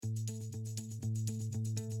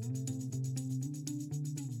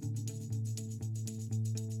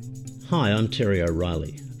Hi, I'm Terry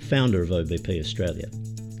O'Reilly, founder of OBP Australia,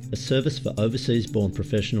 a service for overseas born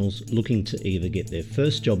professionals looking to either get their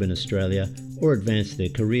first job in Australia or advance their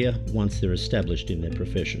career once they're established in their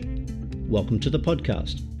profession. Welcome to the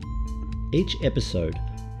podcast. Each episode,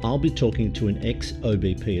 I'll be talking to an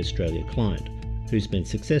ex-OBP Australia client who's been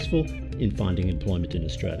successful in finding employment in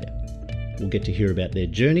Australia. We'll get to hear about their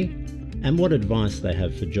journey and what advice they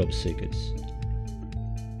have for job seekers.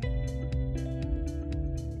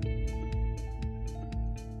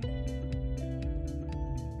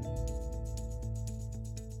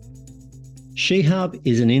 Shihab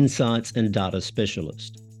is an insights and data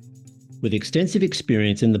specialist with extensive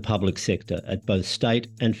experience in the public sector at both state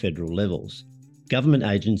and federal levels, government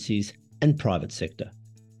agencies and private sector.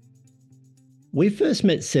 We first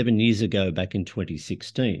met 7 years ago back in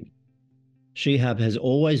 2016. Shihab has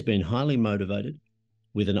always been highly motivated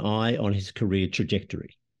with an eye on his career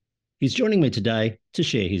trajectory. He's joining me today to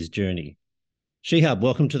share his journey. Shihab,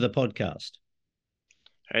 welcome to the podcast.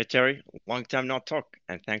 Hey Terry, long time no talk,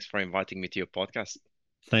 and thanks for inviting me to your podcast.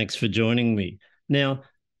 Thanks for joining me. Now,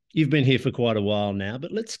 you've been here for quite a while now,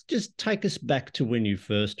 but let's just take us back to when you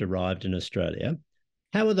first arrived in Australia.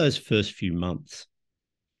 How were those first few months?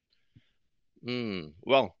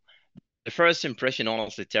 Well, the first impression,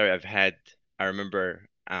 honestly, Terry, I remember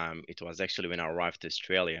it was actually when I arrived to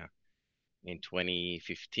Australia in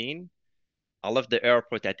 2015. I left the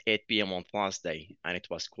airport at 8 p.m. on Thursday, and it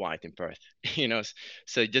was quiet in Perth.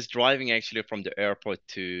 So just driving actually from the airport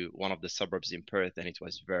to one of the suburbs in Perth, and it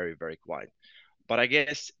was very, very quiet. But I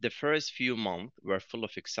guess the first few months were full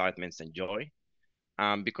of excitements and joy,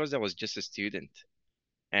 because I was just a student,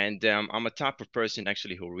 and I'm a type of person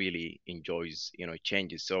actually who really enjoys,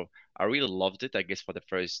 changes. So I really loved it, I guess, for the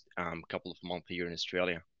first couple of months here in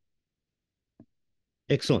Australia.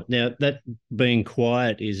 Excellent. Now, that being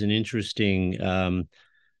quiet is an interesting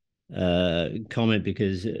comment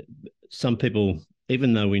because some people,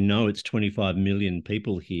 even though we know it's 25 million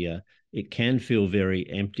people here, it can feel very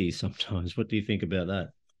empty sometimes. What do you think about that?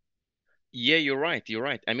 Yeah, you're right. You're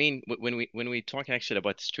right. I mean, when we talk actually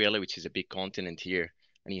about Australia, which is a big continent here,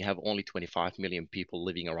 and you have only 25 million people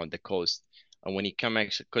living around the coast, and when you come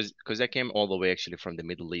actually, because I came all the way actually from the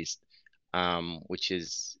Middle East, which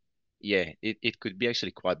is, yeah, it could be actually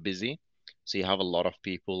quite busy. So you have a lot of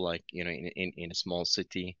people like, in a small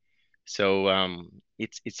city. So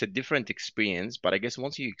it's a different experience, but I guess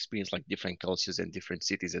once you experience like different cultures and different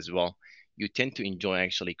cities as well, you tend to enjoy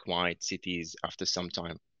actually quiet cities after some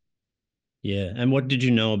time. Yeah. And what did you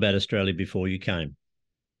know about Australia before you came?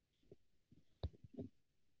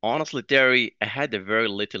 Honestly, Terry, I had a very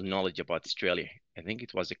little knowledge about Australia. I think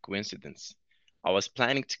it was a coincidence. I was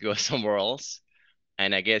planning to go somewhere else,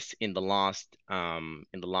 and I guess in the last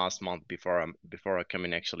month before I come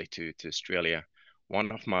in actually to Australia,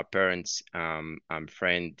 one of my parents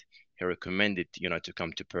friend, he recommended to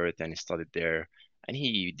come to Perth and study there, and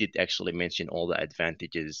he did actually mention all the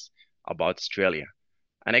advantages about Australia.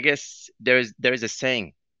 And I guess there is a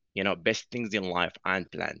saying, best things in life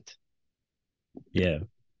aren't planned. Yeah.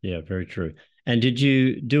 Yeah, very true. And did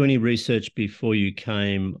you do any research before you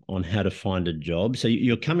came on how to find a job? So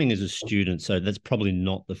you're coming as a student, so that's probably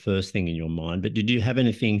not the first thing in your mind, but did you have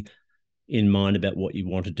anything in mind about what you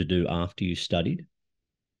wanted to do after you studied?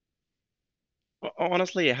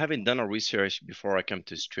 Honestly, I haven't done a research before I came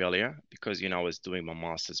to Australia because, I was doing my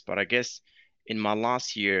master's. But I guess in my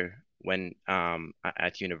last year when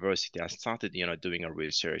at university, I started, doing a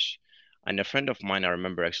research. And a friend of mine, I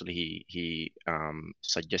remember actually he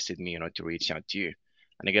suggested me, to reach out to you.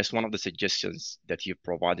 And I guess one of the suggestions that he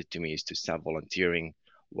provided to me is to start volunteering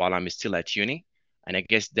while I'm still at uni. And I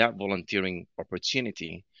guess that volunteering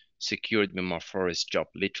opportunity secured me my first job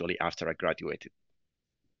literally after I graduated.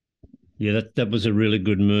 Yeah, that was a really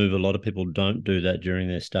good move. A lot of people don't do that during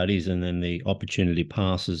their studies and then the opportunity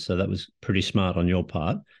passes. So that was pretty smart on your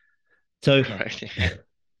part. So Correct.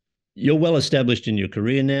 you're well established in your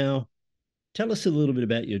career now. Tell us a little bit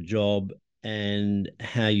about your job and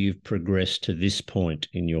how you've progressed to this point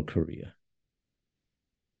in your career.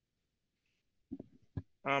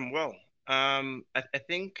 Well, I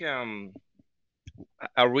think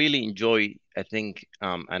I really enjoy, I think,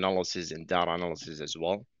 analysis and data analysis as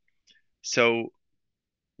well. So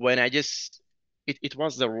when it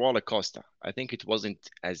was the roller coaster. I think it wasn't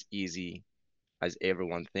as easy as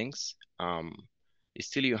everyone thinks.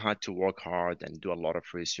 Still, you had to work hard and do a lot of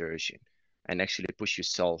research and actually push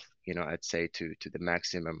yourself, I'd say to the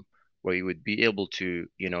maximum where you would be able to,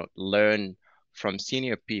 learn from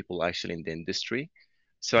senior people actually in the industry.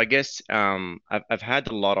 So I guess I've had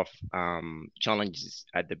a lot of challenges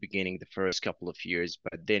at the beginning, the first couple of years,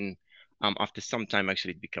 but then after some time,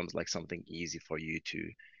 actually, it becomes like something easy for you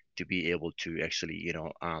to be able to actually,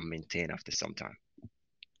 maintain after some time.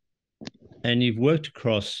 And you've worked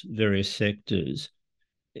across various sectors.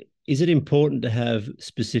 Is it important to have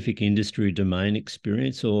specific industry domain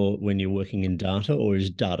experience or when you're working in data, or is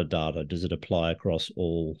data data? Does it apply across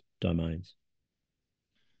all domains?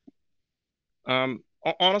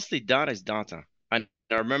 Honestly, data is data. And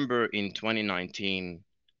I remember in 2019,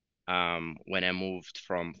 when I moved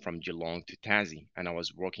from Geelong to Tassie, and I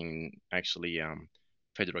was working actually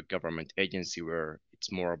federal government agency where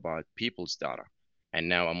it's more about people's data. And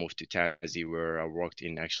now I moved to Tassie where I worked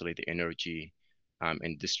in actually the energy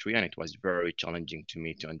industry, and it was very challenging to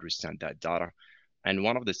me to understand that data. And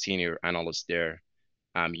one of the senior analysts there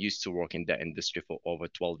used to work in that industry for over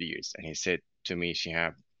 12 years, and he said to me,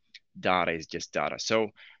 Shihab, data is just data.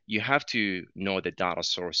 So you have to know the data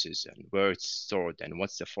sources and where it's stored and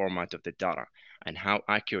what's the format of the data and how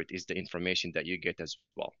accurate is the information that you get as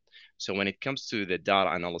well. So when it comes to the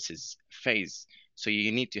data analysis phase, so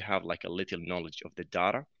you need to have like a little knowledge of the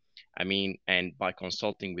data. I mean, and by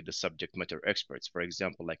consulting with the subject matter experts, for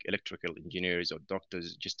example, like electrical engineers or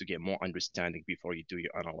doctors, just to get more understanding before you do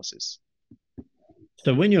your analysis.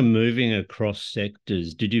 So, when you're moving across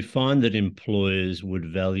sectors, did you find that employers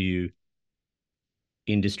would value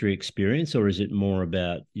industry experience, or is it more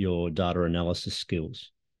about your data analysis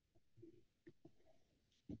skills?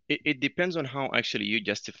 It depends on how actually you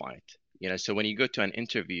justify it. So when you go to an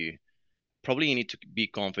interview, probably you need to be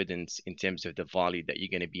confident in terms of the value that you're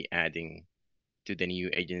going to be adding to the new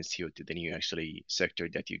agency or to the new actually sector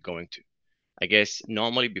that you're going to. I guess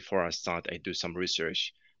normally before I start, I do some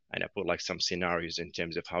research and I put like some scenarios in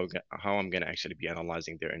terms of how I'm going to actually be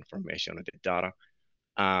analyzing their information or the data,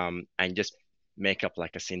 and just make up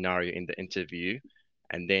like a scenario in the interview,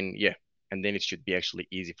 and then yeah, and then it should be actually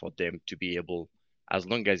easy for them to be able, as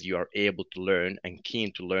long as you are able to learn and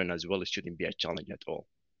keen to learn as well, it shouldn't be a challenge at all.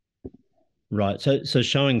 Right. So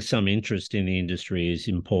showing some interest in the industry is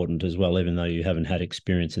important as well, even though you haven't had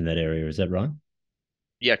experience in that area. Is that right?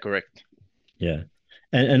 Yeah, correct. Yeah.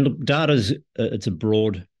 And look, data's it's a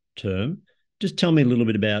broad term. Just tell me a little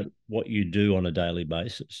bit about what you do on a daily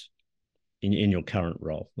basis in your current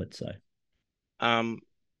role, let's say. Um,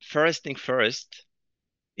 First thing first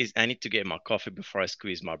is I need to get my coffee before I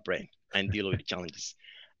squeeze my brain and deal with challenges.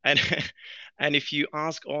 And and if you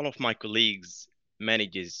ask all of my colleagues,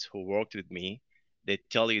 managers who worked with me, they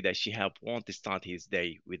tell you that Shihab won't start his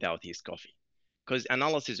day without his coffee. Because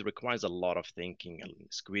analysis requires a lot of thinking and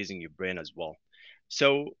squeezing your brain as well.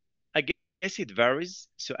 So I guess it varies.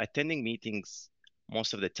 So attending meetings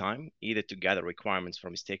most of the time, either to gather requirements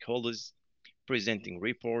from stakeholders, presenting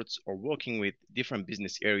reports, or working with different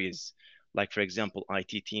business areas, like for example,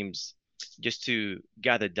 IT teams, just to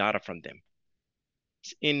gather data from them.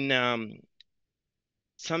 In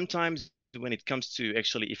Sometimes when it comes to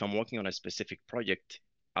actually, if I'm working on a specific project,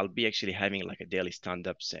 I'll be actually having like a daily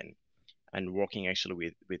stand-ups and working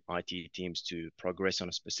actually with IT teams to progress on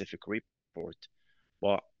a specific report.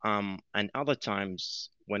 But and other times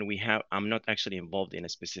when I'm not actually involved in a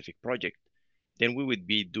specific project, then we would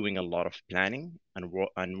be doing a lot of planning and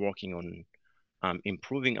working on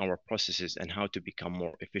improving our processes and how to become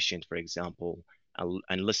more efficient, for example,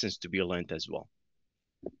 and lessons to be learned as well.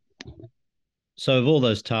 So, of all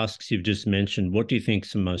those tasks you've just mentioned, what do you think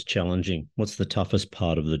is the most challenging? What's the toughest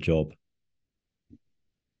part of the job?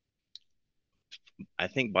 I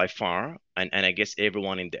think by far, and I guess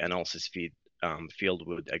everyone in the analysis field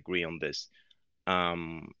would agree on this,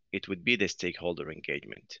 it would be the stakeholder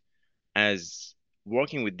engagement. As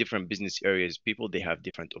working with different business areas, people, they have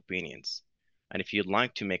different opinions. And if you'd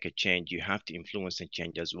like to make a change, you have to influence and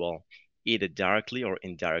change as well, either directly or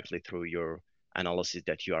indirectly through your analysis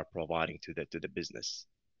that you are providing to the business.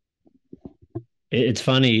 It's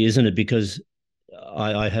funny, isn't it? Because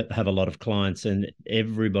I have a lot of clients, and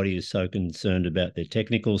everybody is so concerned about their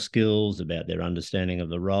technical skills, about their understanding of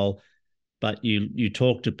the role. But you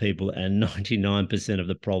talk to people, and 99% of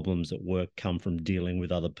the problems at work come from dealing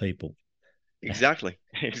with other people. Exactly.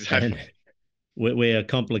 And Exactly. we are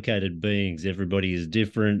complicated beings. Everybody is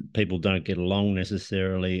different. People don't get along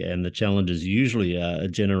necessarily, and the challenges usually are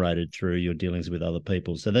generated through your dealings with other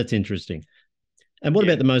people. So that's interesting. And what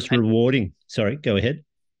Yeah. about the most And rewarding? Sorry, go ahead.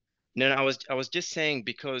 no, no, I was just saying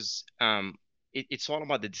because it's all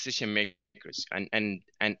about the decision makers, and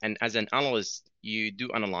as an analyst, you do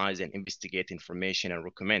analyze and investigate information and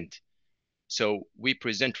recommend. So we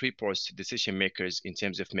present reports to decision makers in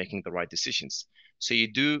terms of making the right decisions. So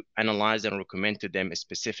you do analyze and recommend to them a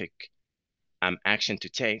specific action to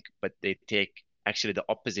take, but they take actually the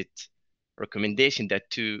opposite recommendation that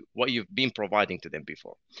to what you've been providing to them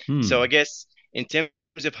before. So I Hmm. guess in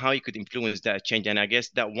terms of how you could influence that change, and I guess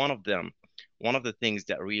that one of the things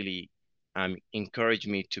that really encouraged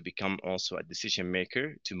me to become also a decision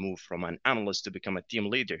maker, to move from an analyst to become a team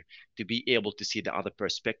leader, to be able to see the other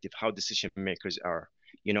perspective, how decision makers are,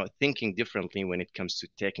 thinking differently when it comes to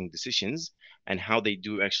taking decisions, and how they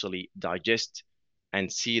do actually digest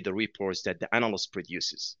and see the reports that the analyst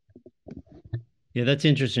produces. Yeah, that's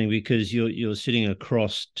interesting because you're sitting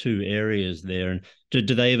across two areas there. And do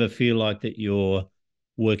they ever feel like that you're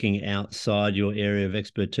working outside your area of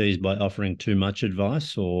expertise by offering too much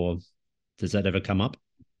advice, or does that ever come up?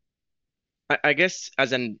 I guess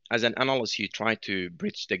as an analyst, you try to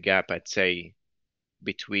bridge the gap, I'd say,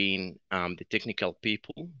 between the technical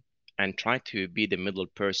people, and try to be the middle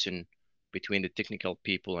person between the technical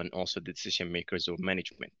people and also the decision makers or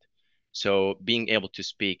management. So being able to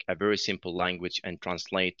speak a very simple language and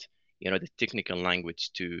translate, the technical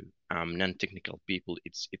language to non-technical people,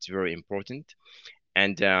 it's very important.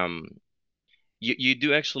 And you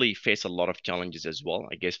do actually face a lot of challenges as well,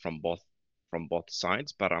 I guess, from both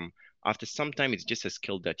sides. But after some time, it's just a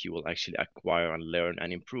skill that you will actually acquire and learn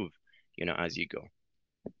and improve, as you go.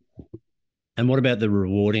 And what about the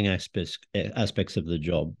rewarding aspects of the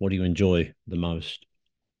job? What do you enjoy the most?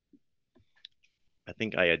 I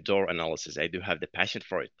think I adore analysis. I do have the passion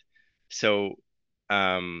for it. So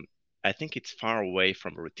um, I think it's far away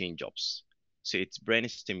from routine jobs. So it's brain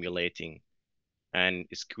stimulating and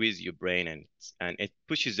it squeezes your brain, and it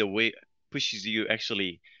pushes you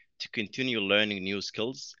actually to continue learning new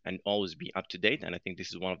skills and always be up to date. And I think this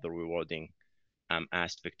is one of the rewarding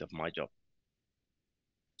aspect of my job.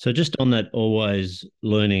 So just on that, always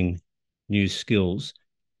learning new skills.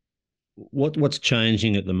 What's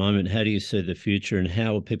changing at the moment? How do you see the future, and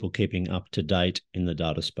how are people keeping up to date in the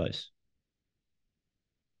data space?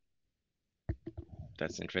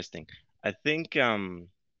 That's interesting. I think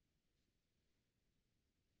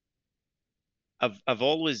I've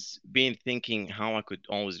always been thinking how I could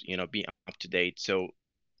always, be up to date. So a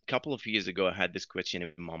couple of years ago, I had this question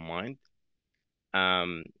in my mind.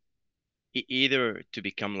 Um, Either to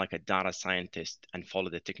become like a data scientist and follow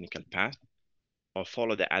the technical path, or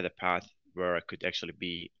follow the other path where I could actually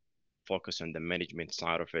be focused on the management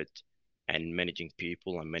side of it and managing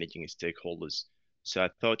people and managing stakeholders. So I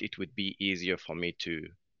thought it would be easier for me to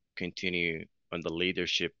continue on the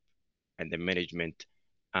leadership and the management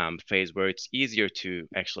phase, where it's easier to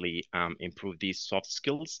actually improve these soft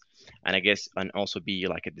skills, and I guess and also be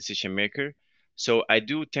like a decision maker. So I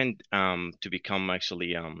do tend to become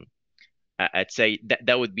actually I'd say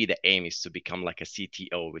that would be the aim, is to become like a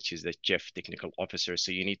CTO, which is the Chief Technical Officer.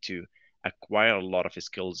 So you need to acquire a lot of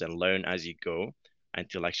skills and learn as you go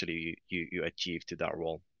until actually you achieve to that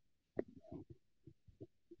role.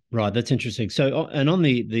 Right, that's interesting. So, and on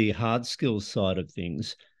the hard skills side of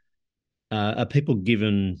things, are people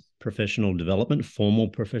given professional development, formal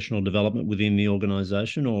professional development within the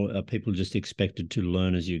organization, or are people just expected to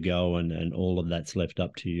learn as you go, and all of that's left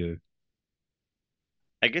up to you?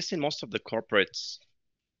 I guess in most of the corporates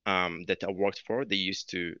that I worked for, they used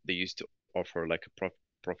to offer like a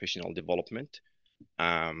professional development,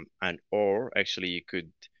 and or actually you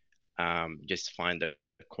could just find a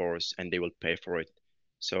course and they will pay for it.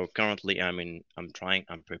 So currently I'm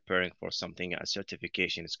preparing for something, a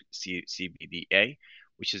certification, it's CBDA,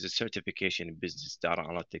 which is a certification in business data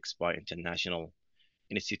analytics by International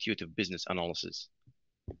Institute of Business Analysis.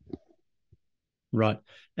 Right.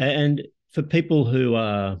 And for people who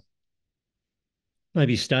are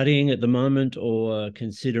maybe studying at the moment or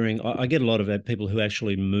considering, I get a lot of people who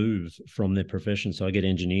actually move from their profession. So I get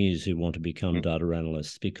engineers who want to become Mm. data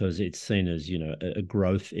analysts because it's seen as, a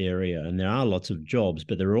growth area, and there are lots of jobs,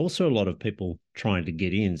 but there are also a lot of people trying to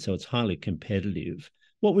get in. So it's highly competitive.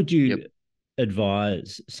 What would Yep. you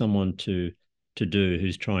advise someone to do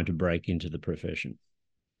who's trying to break into the profession?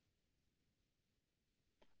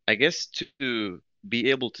 I guess to be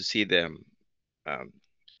able to see um,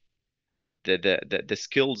 the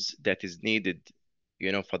skills that is needed,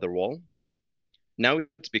 for the role. Now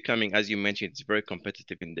it's becoming, as you mentioned, it's very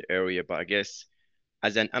competitive in the area, but I guess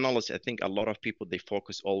as an analyst, I think a lot of people they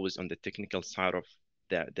focus always on the technical side of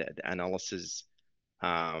the analysis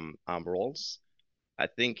roles. I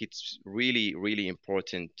think it's really, really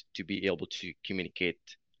important to be able to communicate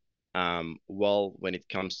well when it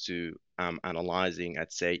comes to analyzing,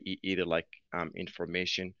 I'd say, either like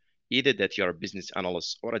information, either that you're a business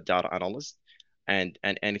analyst or a data analyst, and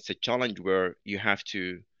it's a challenge where you have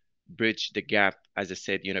to bridge the gap, as I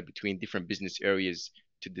said, between different business areas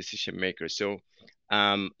to decision makers. So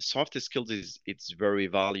Soft skills is it's very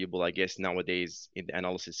valuable, I guess, nowadays in the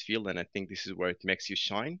analysis field, and I think this is where it makes you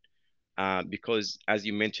shine. Because as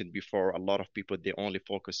you mentioned before, a lot of people they only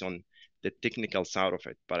focus on the technical side of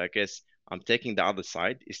it. But I guess I'm taking the other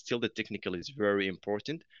side. It's still the technical is very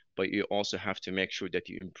important, but you also have to make sure that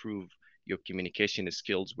you improve your communication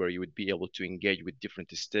skills where you would be able to engage with different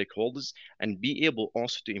stakeholders and be able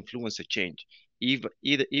also to influence a change.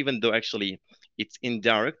 Even though actually it's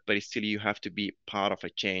indirect, but still you have to be part of a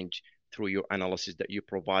change through your analysis that you're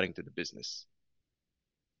providing to the business.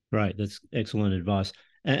 Great. That's excellent advice.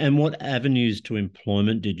 And what avenues to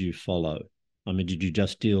employment did you follow? I mean, did you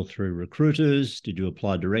just deal through recruiters? Did you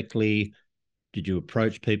apply directly? Did you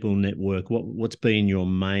approach people, network? What's been your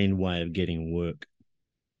main way of getting work?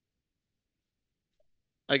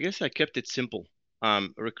 I guess I kept it simple.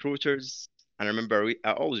 Recruiters, and I remember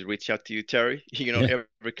I always reach out to you, Terry, Yeah.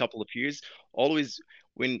 every couple of years. Always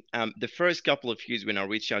when the first couple of years when I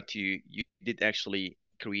reached out to you, you did actually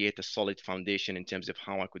create a solid foundation in terms of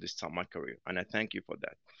how I could start my career. And I thank you for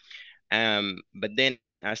that. But then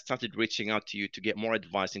I started reaching out to you to get more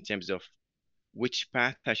advice in terms of which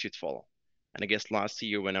path I should follow. And I guess last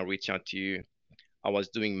year when I reached out to you, I was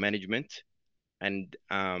doing management and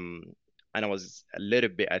and I was a little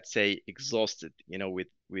bit, I'd say, exhausted, with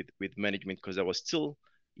management because I was still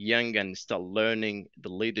young and still learning the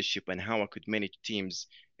leadership and how I could manage teams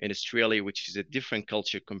in Australia, which is a different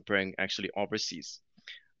culture comparing actually overseas.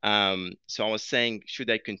 So I was saying, should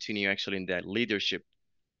I continue actually in that leadership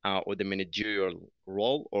or the managerial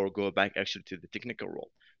role, or go back actually to the technical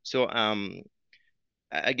role? So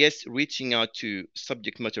I guess reaching out to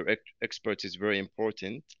subject matter experts is very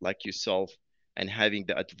important, like yourself, and having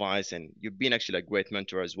the advice. And you've been actually a great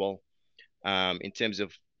mentor as well, in terms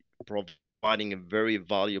of providing a very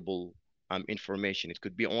valuable information. It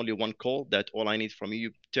could be only one call that all I need from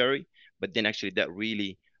you, Terry, but then actually that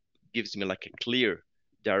really gives me like a clear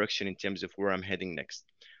direction in terms of where I'm heading next.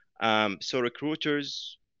 So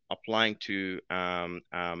recruiters applying to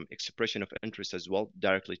expression of interest as well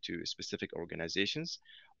directly to specific organizations.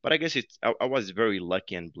 But I guess I was very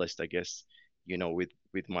lucky and blessed, I guess,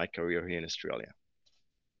 with my career here in Australia.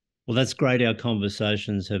 Well, that's great. Our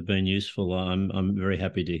conversations have been useful. I'm very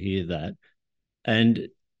happy to hear that. And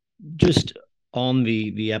just on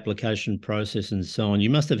the application process and so on, you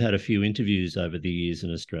must have had a few interviews over the years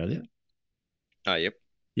in Australia. Yep.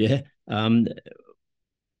 Yeah.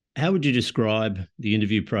 How would you describe the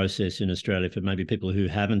interview process in Australia for maybe people who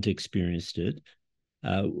haven't experienced it?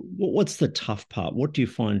 What's the tough part? What do you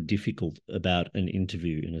find difficult about an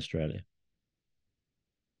interview in Australia?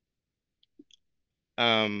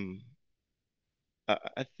 Um,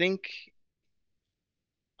 I think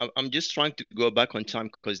I'm just trying to go back on time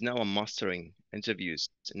because now I'm mastering interviews.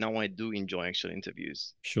 Now I do enjoy actual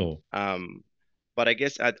interviews. Sure. Um, but I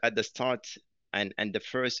guess at the start and the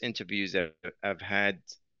first interviews I've had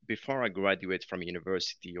before I graduate from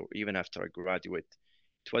university or even after I graduate,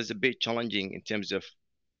 it was a bit challenging in terms of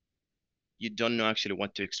you don't know actually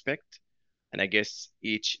what to expect. And I guess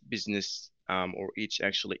each business or each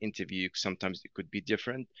actually interview, sometimes it could be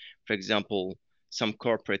different. For example, some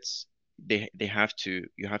corporates, they have to,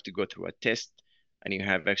 you have to go through a test and you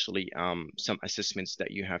have actually some assessments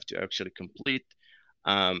that you have to actually complete.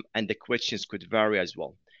 And the questions could vary as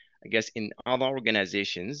well. I guess in other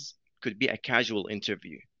organizations, could be a casual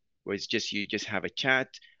interview where it's just you just have a chat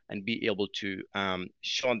and be able to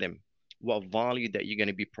show them what value that you're going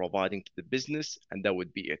to be providing to the business, and that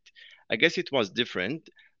would be it. I guess it was different.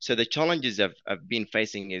 So the challenges I've been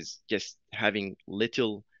facing is just having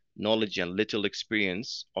little knowledge and little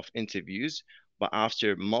experience of interviews. But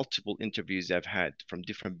after multiple interviews I've had from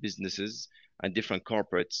different businesses and different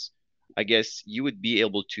corporates, I guess you would be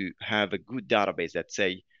able to have a good database that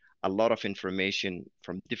say a lot of information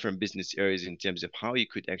from different business areas in terms of how you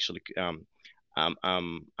could actually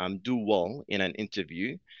do well in an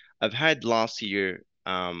interview. I've had last year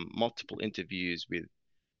multiple interviews with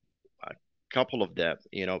a couple of the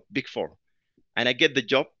big four, and I get the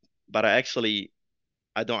job, but I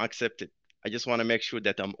don't accept it. I just want to make sure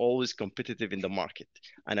that I'm always competitive in the market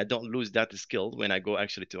and I don't lose that skill when I go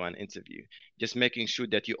actually to an interview. Just making sure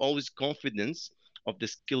that you always confidence of the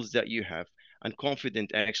skills that you have and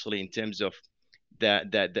confident actually in terms of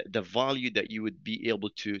the value that you would be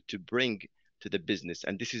able to bring to the business.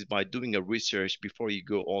 And this is by doing a research before you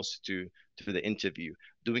go also to the interview,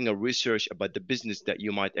 doing a research about the business that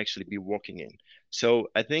you might actually be working in. So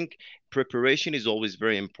I think preparation is always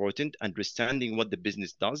very important, understanding what the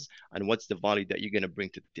business does and what's the value that you're going to bring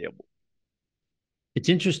to the table. It's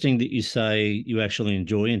interesting that you say you actually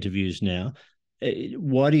enjoy interviews now.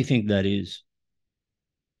 Why do you think that is?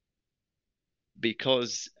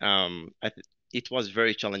 because it was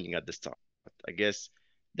very challenging at the start. I guess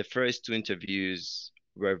the first two interviews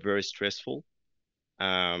were very stressful.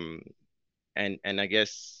 Um, and I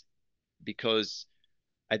guess because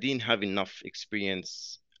I didn't have enough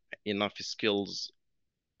experience, enough skills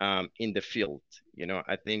in the field.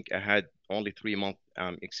 I think I had only 3 month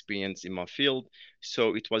experience in my field,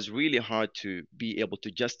 so it was really hard to be able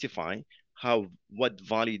to justify what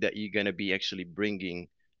value that you're gonna be actually bringing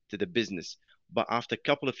to the business. But after a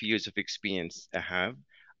couple of years of experience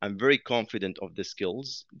I'm very confident of the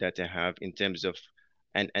skills that I have in terms of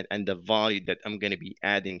and the value that I'm gonna be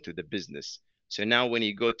adding to the business. So now when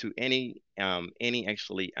you go to any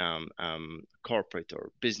actually corporate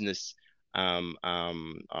or business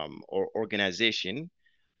or organization,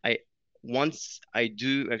 I once I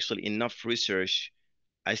do actually enough research,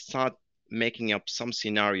 I start making up some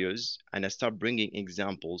scenarios and I start bringing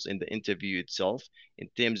examples in the interview itself in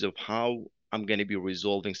terms of how I'm going to be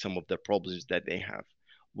resolving some of the problems that they have,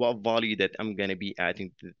 what value that I'm going to be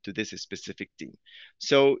adding to this specific team.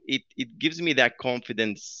 So it gives me that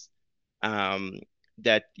confidence um,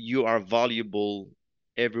 that you are valuable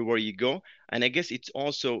everywhere you go. And I guess it's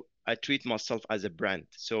also, I treat myself as a brand.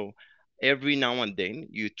 So every now and then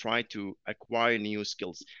you try to acquire new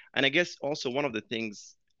skills. And I guess also one of the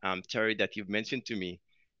things, Terry, that you've mentioned to me,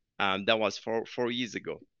 that was 4 years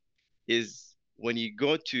ago, is when you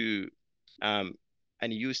go to um, a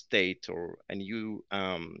new state or a new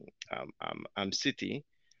city,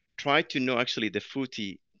 try to know actually the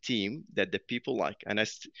footy team that the people like. And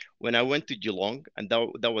when I went to Geelong, and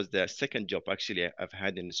that was the second job actually I've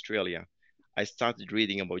had in Australia, I started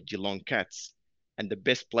reading about Geelong Cats and the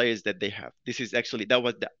best players that they have. This is actually that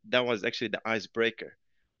was actually the icebreaker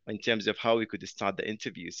in terms of how we could start the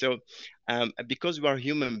interview. So because we are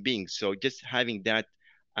human beings, so just having that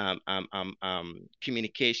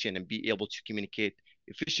communication and be able to communicate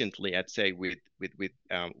efficiently, I'd say with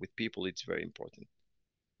people, it's very important.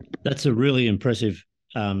 That's a really impressive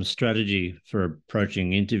strategy for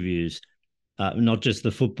approaching interviews, not just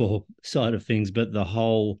the football side of things, but the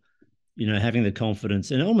whole, having the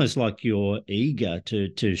confidence and almost like you're eager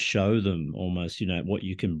to show them almost, what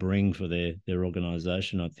you can bring for their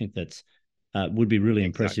organization. I think that's would be really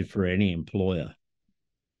impressive Exactly. for any employer.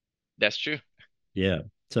 That's true. Yeah.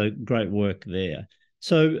 So great work there.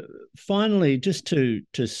 So finally, just to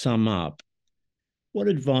sum up, what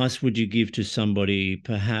advice would you give to somebody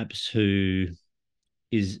perhaps who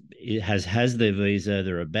has their visa,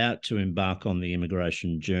 they're about to embark on the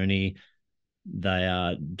immigration journey,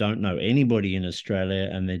 they don't know anybody in Australia,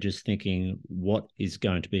 and they're just thinking, what is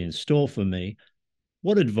going to be in store for me?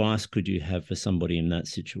 What advice could you have for somebody in that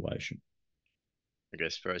situation? I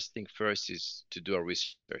guess first thing first is to do a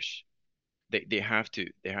research. They have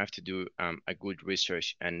to do a good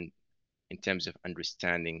research and in terms of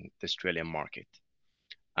understanding the Australian market.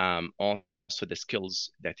 Also the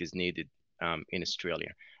skills that is needed in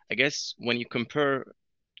Australia. I guess when you compare,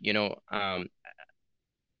 you know,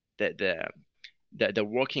 the, the the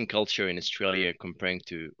working culture in Australia comparing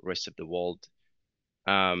to rest of the world,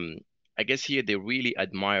 um, I guess here they really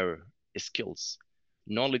admire skills.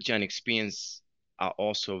 Knowledge and experience are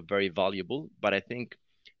also very valuable, but I think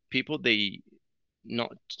people they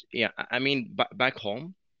not yeah I mean back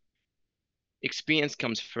home experience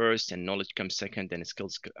comes first and knowledge comes second and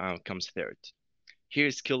skills comes third.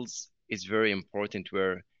 Here skills is very important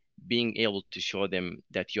where being able to show them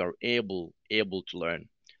that you are able to learn.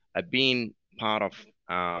 I've been part of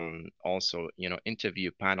also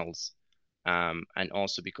interview panels, and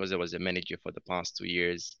also because I was a manager for the past 2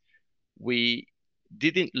 years, we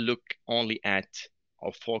didn't look only at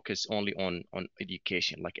or focus only on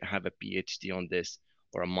education, like I have a PhD on this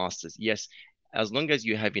or a master's. Yes, as long as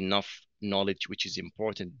you have enough knowledge, which is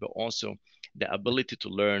important, but also the ability to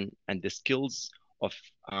learn and the skills of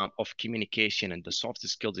communication and the soft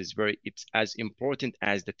skills it's as important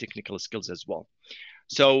as the technical skills as well.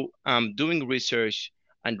 So doing research,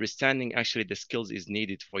 understanding actually the skills is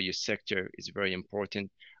needed for your sector is very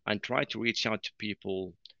important, and try to reach out to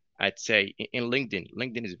people. I'd say in LinkedIn.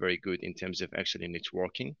 LinkedIn is very good in terms of actually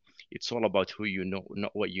networking. It's all about who you know,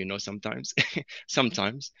 not what you know sometimes.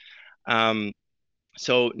 Sometimes. Um,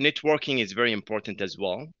 so networking is very important as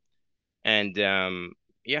well. And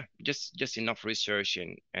yeah, just enough research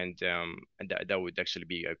and that would actually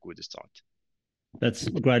be a good start. That's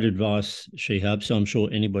great advice, Shihab. So I'm sure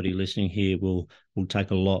anybody listening here will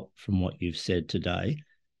take a lot from what you've said today.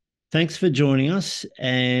 Thanks for joining us,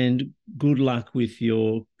 and good luck with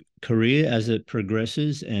your career as it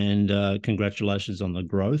progresses. And congratulations on the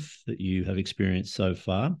growth that you have experienced so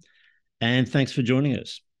far. And thanks for joining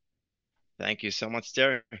us. Thank you so much,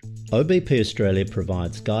 Terry. OBP Australia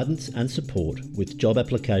provides guidance and support with job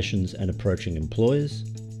applications and approaching employers,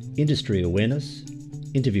 industry awareness,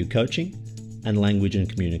 interview coaching, and language and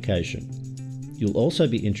communication. You'll also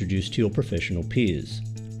be introduced to your professional peers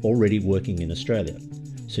already working in Australia,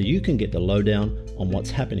 so you can get the lowdown on what's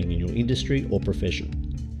happening in your industry or profession.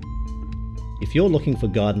 If you're looking for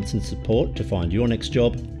guidance and support to find your next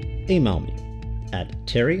job, email me at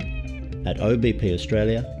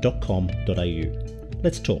terry@obpaustralia.com.au.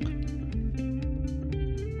 Let's talk.